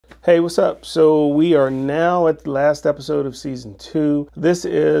Hey, what's up? So we are now at the last episode of season 2. This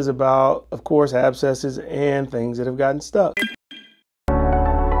is about, of course, abscesses and things that have gotten stuck.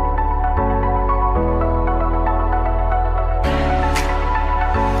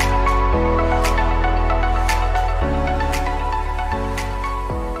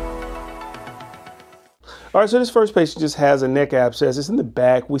 All right, so this first patient just has a neck abscess. It's in the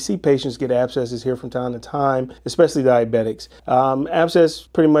back. We see patients get abscesses here from time to time, especially diabetics. Abscess,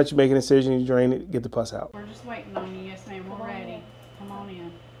 pretty much make an incision, you drain it, get the pus out. We're just waiting on you. Yes, ma'am. We're ready. Come on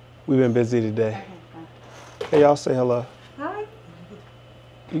in. We've been busy today. Okay. Hey, y'all say hello. Hi.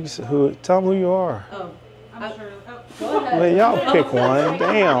 You can say who? Tell them who you are. Oh, I'm sure. Oh, go ahead. Man, y'all pick one.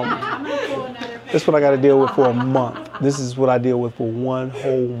 Damn. I'm going to pull another That's what I got to deal with for a month. This is what I deal with for one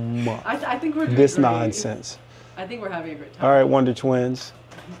whole month. I think we're doing This great. nonsense. I think we're having a great time. All right, Wonder Twins.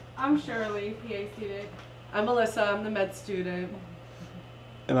 I'm Shirley, PA student. I'm Melissa. I'm the med student.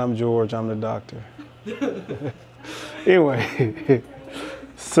 And I'm George. I'm the doctor. Anyway,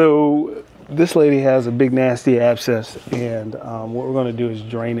 so this lady has a big nasty abscess, and what we're going to do is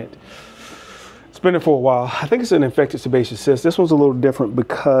drain it. It's been there for a while. I think it's an infected sebaceous cyst. This one's a little different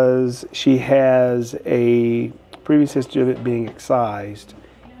because she has a previous history of it being excised,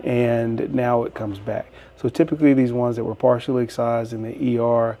 and now it comes back. So typically these ones that were partially excised in the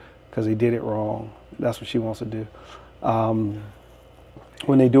ER because they did it wrong, that's what she wants to do.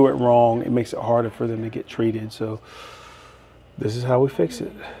 When they do it wrong, it makes it harder for them to get treated. So this is how we fix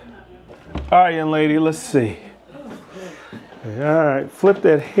it. All right, young lady, let's see. All right, flip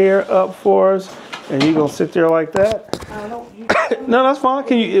that hair up for us, and you're gonna sit there like that? No, that's fine.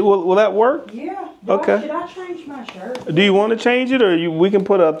 Can you? Will that work? Yeah. Okay. Should I change my shirt? Do you want to change it, or we can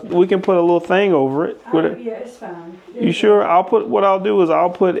put a little thing over it? Yeah, it's fine. You sure? I'll put like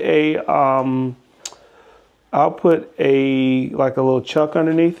a little chuck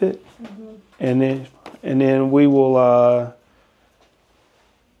underneath it, and then we will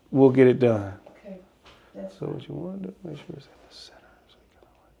we'll get it done. Okay. That's So what you want to do? Make sure it's in the center. So you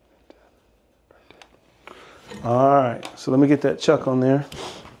kind of like that. Right there. All right. So let me get that chuck on there.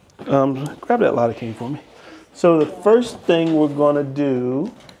 Grab that lidocaine for me. So the first thing we're gonna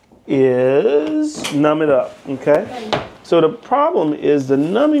do is numb it up. Okay. So the problem is the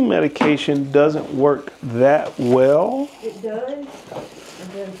numbing medication doesn't work that well. It does. It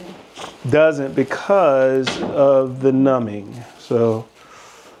doesn't. Doesn't because of the numbing. So,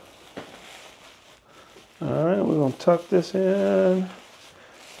 all right, we're gonna tuck this in,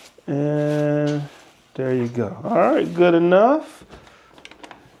 and there you go. All right, good enough.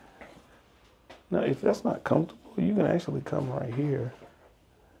 Now, if that's not comfortable, you can actually come right here.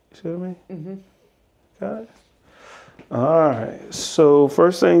 You see what I mean? Mm-hmm. Got it? All right, so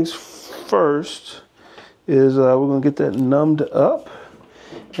first things first is we're gonna get that numbed up.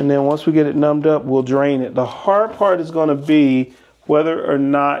 And then once we get it numbed up, we'll drain it. The hard part is gonna be whether or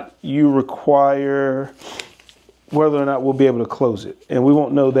not we'll be able to close it. And we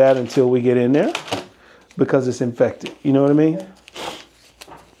won't know that until we get in there because it's infected. You know what I mean?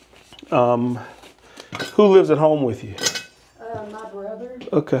 Who lives at home with you? My brother.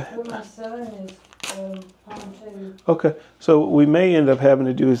 Okay. But my son is home too. Okay. So what we may end up having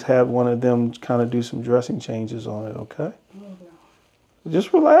to do is have one of them kind of do some dressing changes on it, okay?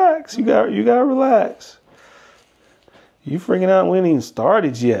 Just relax. You gotta relax. You freaking out, we ain't even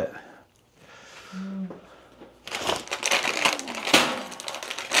started yet.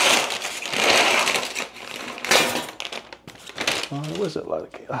 Where's that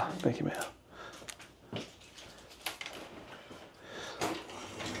lidocaine? Ah, thank you, ma'am.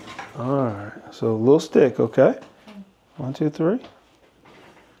 All right, so a little stick, okay? 1, 2, 3.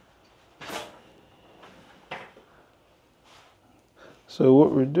 So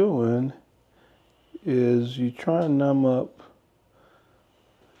what we're doing is you try and numb up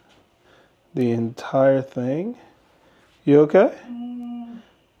the entire thing. You okay?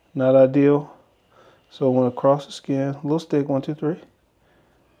 Not ideal. So I want to cross the skin, a little stick, 1, 2, 3.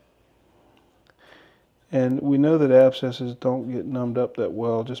 And we know that abscesses don't get numbed up that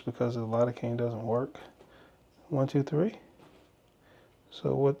well just because the lidocaine doesn't work. 1, 2, 3.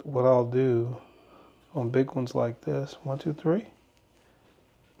 So what I'll do on big ones like this, 1, 2, 3,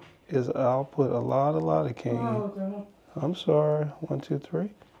 is I'll put a lot of lidocaine. Oh, God. I'm sorry. 1, 2, 3.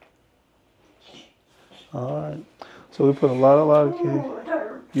 All right. So we put a lot of lidocaine. Oh, it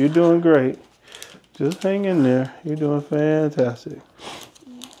hurts. You're doing great. Just hang in there. You're doing fantastic.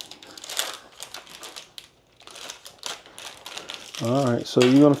 All right, so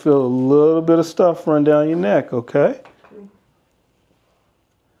you're gonna feel a little bit of stuff run down your neck, okay?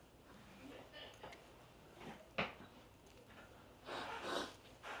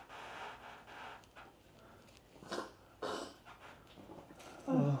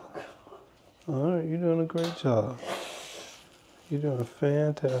 All right, you're doing a great job. You're doing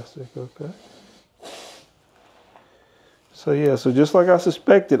fantastic, okay? So yeah, so just like I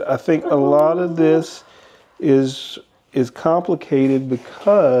suspected, I think a lot of this is complicated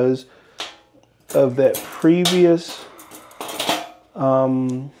because of that previous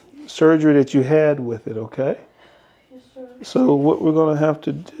surgery that you had with it, okay? Yes, sir. So what we're gonna have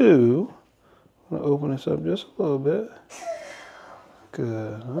to do, I'm gonna open this up just a little bit.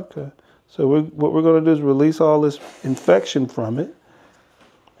 Good, okay. So what we're gonna do is release all this infection from it.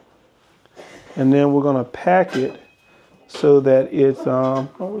 And then we're gonna pack it so that it's, oh,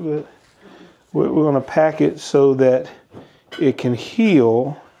 we're good. We're gonna pack it so that it can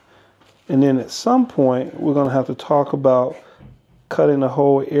heal. And then at some point, we're gonna have to talk about cutting the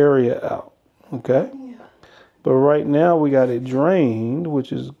whole area out, okay? Yeah. But right now we got it drained,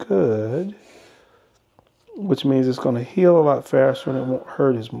 which is good, which means it's gonna heal a lot faster and it won't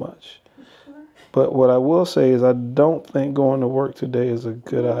hurt as much. But what I will say is I don't think going to work today is a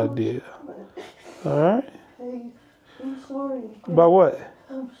good idea. All right? Hey, I'm sorry. About what?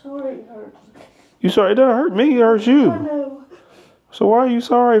 I'm sorry it hurts. You sorry? It doesn't hurt me, it hurts I you. know. So why are you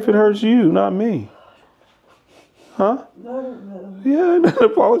sorry if it hurts you, not me? Huh? I don't know. Yeah,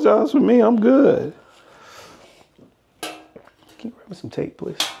 don't apologize for me. I'm good. Can you grab me some tape,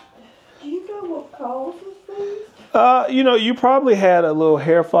 please? Do you know what causes these? You know, you probably had a little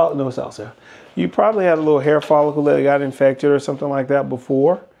hair follicle. No, it's out there. You probably had a little hair follicle that got infected or something like that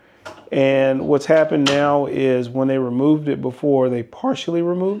before. And what's happened now is when they removed it before, they partially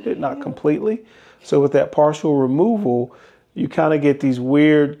removed it, not completely. So with that partial removal, you kind of get these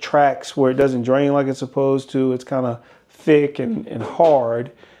weird tracks where it doesn't drain like it's supposed to. It's kind of thick and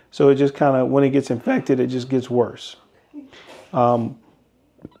hard. So it just kind of, when it gets infected, it just gets worse. The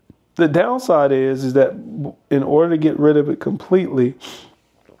downside is that in order to get rid of it completely,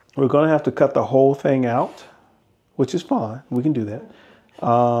 we're going to have to cut the whole thing out, which is fine. We can do that.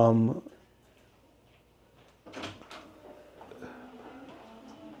 The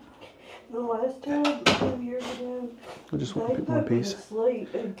last time, 2 years ago, I just they want to pick one put me to piece.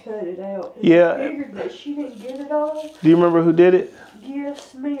 sleep and cut it out. And Yeah. I figured that she didn't get it all. Do you remember who did it?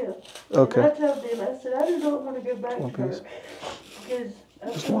 Yes, Smith. Okay. And I told them, I said, I do not want to go back One to her. piece. Because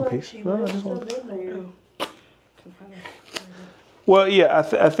I Just feel one like piece. she No, left just one. some in there. Well, yeah,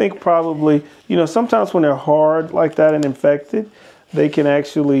 I think probably, you know, sometimes when they're hard like that and infected, they can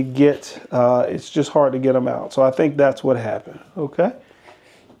actually get, it's just hard to get them out. So I think that's what happened, okay?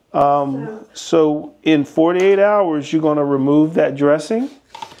 So in 48 hours, you're going to remove that dressing.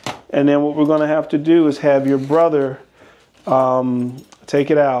 And then what we're going to have to do is have your brother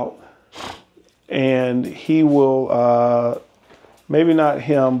take it out. And he will, maybe not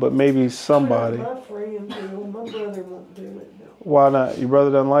him, but maybe somebody. My friend will. My brother won't do it. Why not? Your brother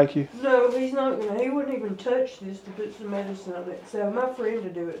doesn't like you? No, he's not gonna. He wouldn't even touch this to put some medicine on it. So my friend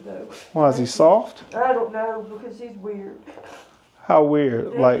to do it though. Why, is he soft? I don't know because he's weird. How weird?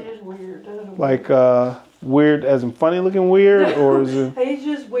 He's Like, just weird. I don't like know. weird as in funny looking weird, or is it? He's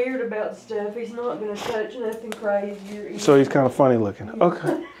just weird about stuff. He's not gonna touch nothing crazy or. So he's kind of funny looking.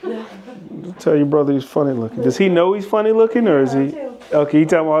 Okay. Tell your brother he's funny looking. Does he know he's funny looking, or is he? Okay, you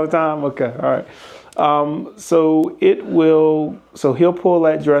tell him all the time. Okay, all right. So it will. So he'll pull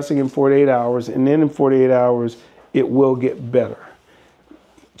that dressing in 48 hours, and then in 48 hours it will get better.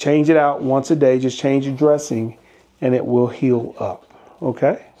 Change it out once a day. Just change your dressing, and it will heal up.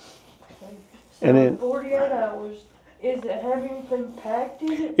 Okay. So And then in 48 hours, is it have anything packed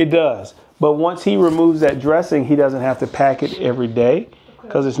in it? it does. But once he removes that dressing, he doesn't have to pack it every day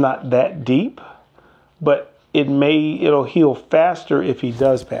because it's not that deep. But it'll heal faster if he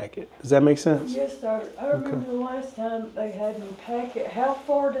does pack it. Does that make sense? Yes, sir. I remember the last time they had me pack it. How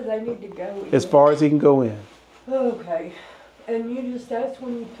far do they need to go? As far as he can go in. Okay. And that's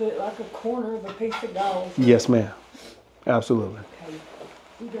when you put like a corner of a piece of gauze. Yes, ma'am. Absolutely. Okay.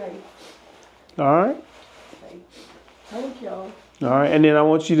 Great. All right. Okay. Thank y'all. All right. And then I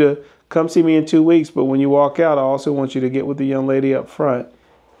want you to come see me in 2 weeks. But when you walk out, I also want you to get with the young lady up front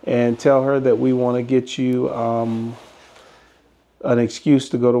and tell her that we want to get you an excuse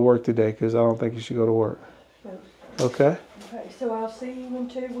to go to work today, because I don't think you should go to work. Okay? Okay, so I'll see you in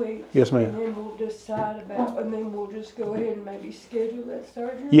 2 weeks. Yes, ma'am. And then we'll decide and then we'll just go ahead and maybe schedule that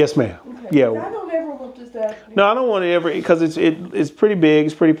surgery? Yes, ma'am. Okay. Yeah. I don't ever want this to happen. No, I don't want it ever, because it's pretty big,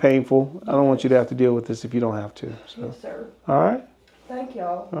 it's pretty painful. I don't want you to have to deal with this if you don't have to. So. Yes, sir. All right? Thank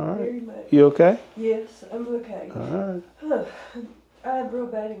y'all All right. very much. You okay? Yes, I'm okay. All right. I have real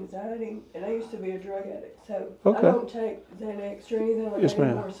bad anxiety, and I used to be a drug addict, so Okay. I don't take Xanax or anything like Yes, that ma'am.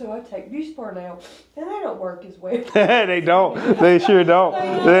 anymore. So I take Buspar now, and they don't work as well. They don't. They sure don't.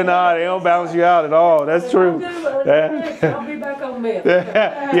 They're not. They don't balance you out at all. That's true. I'll be back on meth.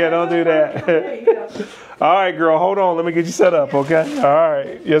 Yeah, don't do that. All right, girl, hold on. Let me get you set up, okay? All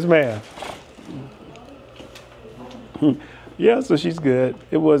right. Yes, ma'am. Yeah, so she's good.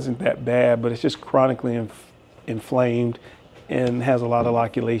 It wasn't that bad, but it's just chronically inflamed and has a lot of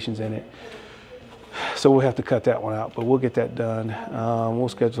loculations in it. So we'll have to cut that one out, but we'll get that done. We'll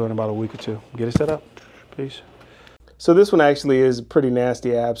schedule it in about a week or two. Get it set up. Peace. So this one actually is a pretty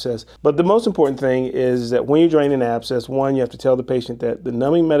nasty abscess, but the most important thing is that when you drain an abscess, one, you have to tell the patient that the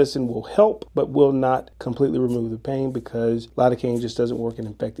numbing medicine will help, but will not completely remove the pain because lidocaine just doesn't work in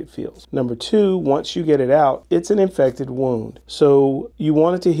infected fields. Number two, once you get it out, it's an infected wound. So you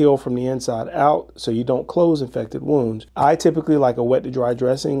want it to heal from the inside out so you don't close infected wounds. I typically like a wet to dry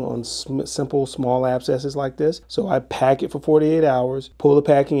dressing on simple small abscesses like this. So I pack it for 48 hours, pull the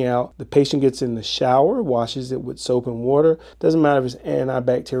packing out. The patient gets in the shower, washes it with soap and water. Doesn't matter if it's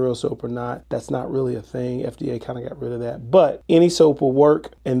antibacterial soap or not. That's not really a thing. FDA kind of got rid of that. But any soap will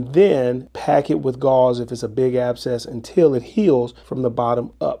work, and then pack it with gauze if it's a big abscess until it heals from the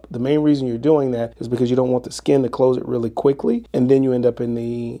bottom up. The main reason you're doing that is because you don't want the skin to close it really quickly, and then you end up in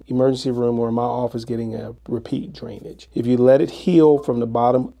the emergency room or in my office getting a repeat drainage. If you let it heal from the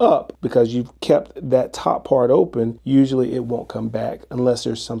bottom up because you've kept that top part open, usually it won't come back unless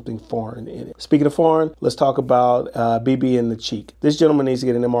there's something foreign in it. Speaking of foreign, let's talk about BB in the cheek. This gentleman needs to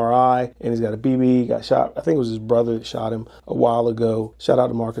get an MRI, and he's got a BB. He got shot. I think it was his brother that shot him a while ago. Shout out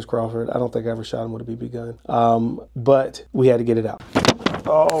to Marcus Crawford. I don't think I ever shot him with a BB gun, but we had to get it out.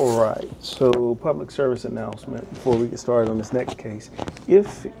 All right, so public service announcement before we get started on this next case.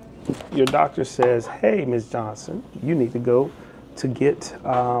 If your doctor says, hey, Ms. Johnson, you need to go to get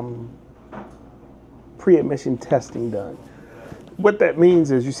pre-admission testing done. What that means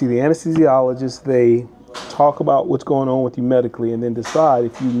is you see the anesthesiologist, they talk about what's going on with you medically and then decide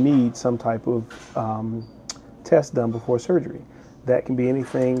if you need some type of test done before surgery. That can be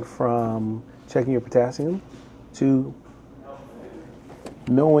anything from checking your potassium to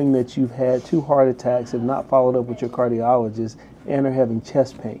knowing that you've had 2 heart attacks, have not followed up with your cardiologist, and are having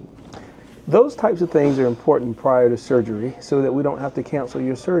chest pain. Those types of things are important prior to surgery so that we don't have to cancel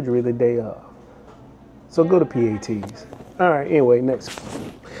your surgery the day of. So go to PATs. All right, anyway, next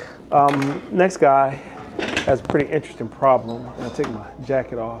guy has a pretty interesting problem. I'm gonna take my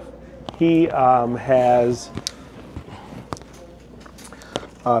jacket off. He has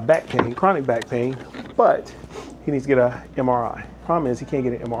back pain, chronic back pain, but he needs to get a MRI. Problem is he can't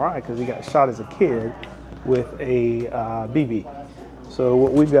get an MRI because he got shot as a kid with a BB. So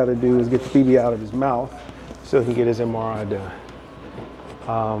what we've got to do is get the BB out of his mouth so he can get his MRI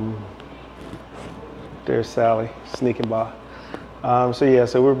done. There's Sally sneaking by.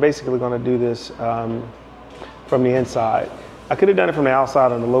 So we're basically going to do this from the inside. I could have done it from the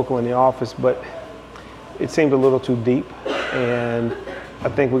outside on the local in the office, but it seemed a little too deep, and I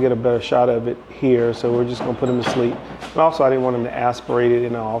think we get a better shot of it here, so we're just going to put him to sleep. And also, I didn't want him to aspirate it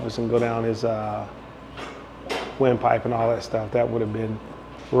in the office and go down his windpipe and all that stuff. That would have been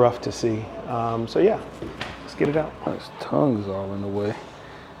rough to see. So yeah, let's get it out. His tongue's all in the way.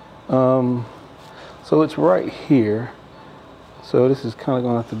 So it's right here. So this is kind of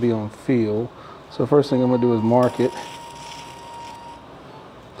going to have to be on feel. So first thing I'm going to do is mark it.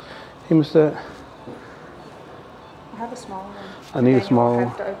 Hemostat. I have a small one. I need a small one.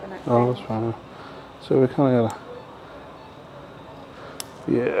 Have to open it. Oh, that's fine. So we kind of gotta.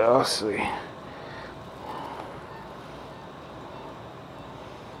 Yeah, I'll see.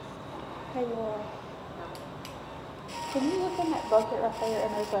 Hey, Laura. Can you look in that bucket right there,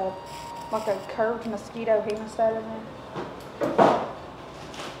 and there's a like a curved mosquito hemostat in there?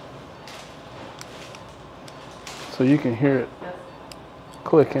 So you can hear it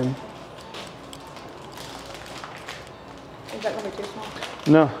clicking. Is that gonna be too small?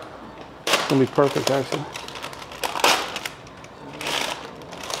 No, it's gonna be perfect actually.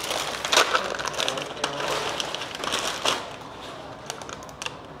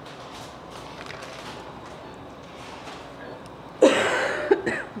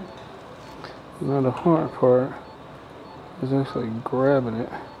 Now the hard part is actually grabbing it.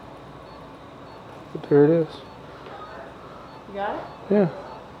 But there it is. You got it? Yeah.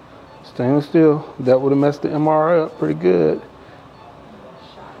 Stainless steel. That would have messed the MRI up pretty good.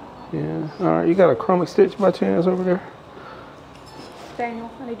 Yeah. All right. You got a chromic stitch by chance over there?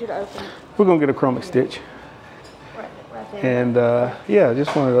 Daniel, I need you to open it. We're going to get a chromic stitch. Right there. And yeah,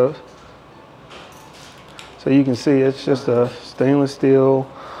 just one of those. So you can see it's just a stainless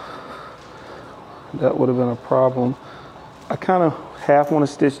steel, that would have been a problem. I kind of half want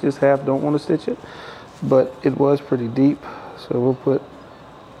to stitch this, half don't want to stitch it, but it was pretty deep, so we'll put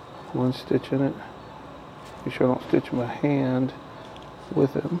one stitch in it. Be sure I don't stitch my hand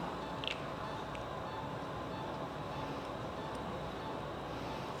with him.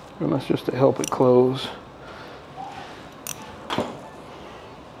 And that's just to help it close.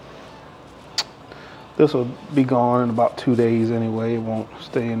 This will be gone in about 2 days anyway. It won't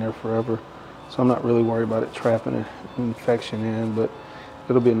stay in there forever. So I'm not really worried about it trapping an infection in, but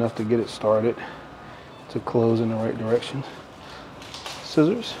it'll be enough to get it started to close in the right direction.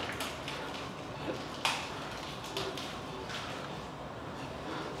 Scissors.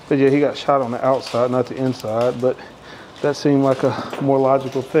 But yeah, he got shot on the outside, not the inside, but that seemed like a more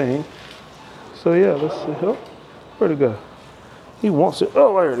logical thing. So yeah, let's see. Oh, where'd it go? He wants it.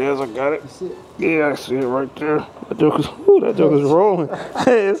 Oh, there it is. I got it. Yeah, I see it right there. That joker's, ooh, that joker's rolling.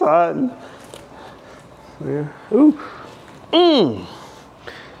 Hey, it's hiding. Yeah. Ooh.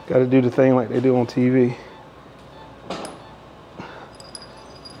 Got to do the thing like they do on TV.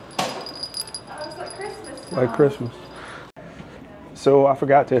 Like Christmas. So I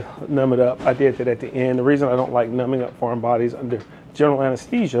forgot to numb it up. I did that at the end. The reason I don't like numbing up foreign bodies under general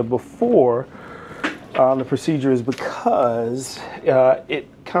anesthesia before the procedure is because it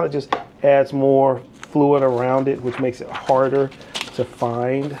kind of just adds more fluid around it, which makes it harder to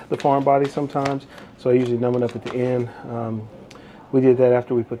find the foreign body sometimes. So I usually numb it up at the end. We did that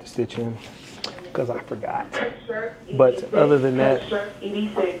after we put the stitch in because I forgot. But other than that,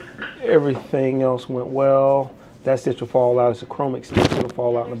 everything else went well. That stitch will fall out. It's a chromic stitch. It'll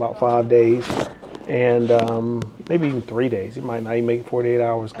fall out in about 5 days. And maybe even 3 days. It might not even make it 48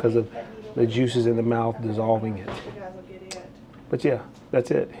 hours because of the juices in the mouth dissolving it. But yeah,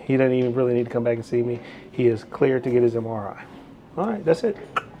 that's it. He doesn't even really need to come back and see me. He is cleared to get his MRI. All right, that's it.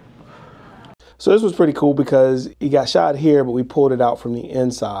 So this was pretty cool because he got shot here, but we pulled it out from the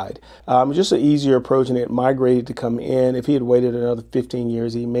inside. Just an easier approach, and it migrated to come in. If he had waited another 15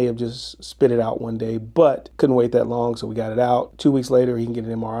 years, he may have just spit it out one day, but couldn't wait that long, so we got it out. 2 weeks later, he can get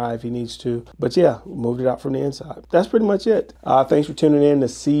an MRI if he needs to. But yeah, we moved it out from the inside. That's pretty much it. Thanks for tuning in to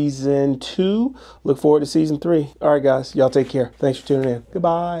season 2. Look forward to season 3. All right, guys, y'all take care. Thanks for tuning in.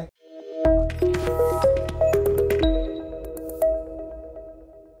 Goodbye.